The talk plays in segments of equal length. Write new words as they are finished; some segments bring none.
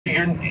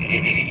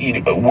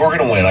we're going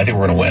to win. I think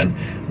we're going to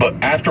win. But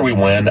after we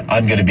win,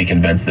 I'm going to be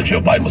convinced that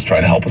Joe Biden was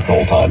trying to help us the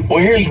whole time. Well,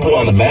 here's He put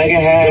on the MAGA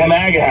hat. The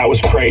MAGA hat was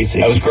crazy.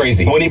 That was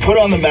crazy. When he put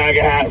on the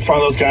MAGA hat in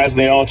front of those guys and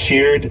they all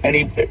cheered, and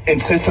he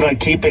insisted on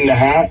keeping the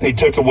hat, and he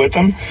took it with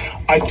him,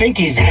 I think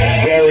he's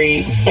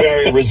very,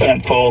 very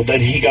resentful that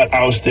he got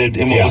ousted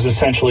in what was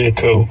essentially a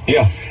coup.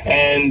 Yeah.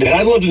 And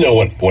I'd love to know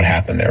what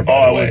happened there,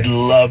 by the way. I would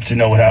love to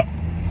know what happened.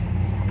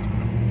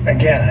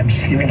 Again, I'm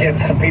just even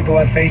getting some people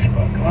on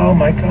Facebook. Oh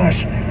my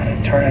gosh, I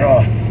gotta turn it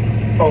off.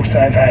 Folks,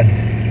 I've had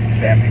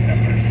family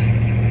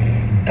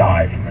members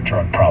die from a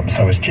drug problem.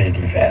 So is J.D.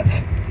 Vance.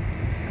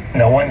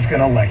 No one's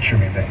gonna lecture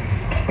me, but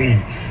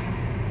please,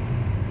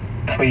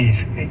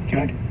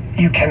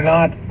 you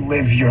cannot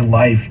live your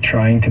life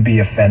trying to be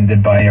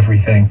offended by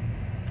everything.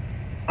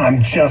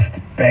 I'm just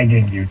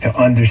begging you to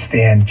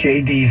understand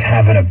JD's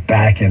having a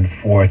back and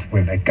forth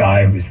with a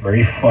guy who's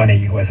very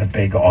funny, who has a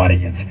big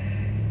audience.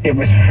 It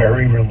was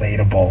very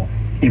relatable.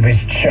 He was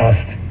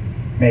just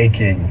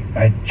making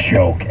a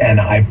joke.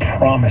 And I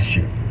promise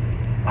you,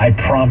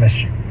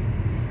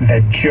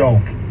 that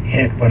joke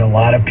hit with a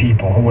lot of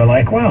people who were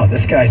like, wow,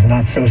 this guy's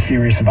not so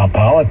serious about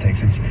politics.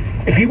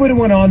 If he would have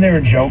went on there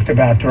and joked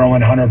about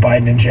throwing Hunter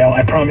Biden in jail,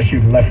 I promise you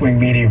the left-wing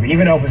media,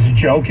 even though it was a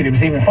joke and it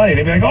was even funny,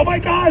 they'd be like, oh my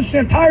gosh,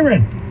 they're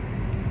tyrant.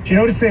 Do you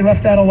notice they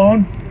left that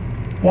alone?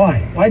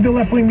 Why? Why did the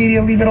left-wing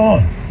media leave it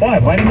alone? Why?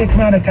 Why didn't they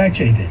come out and attack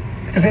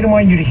JD? Because they didn't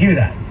want you to hear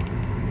that.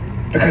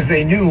 Because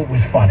they knew it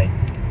was funny.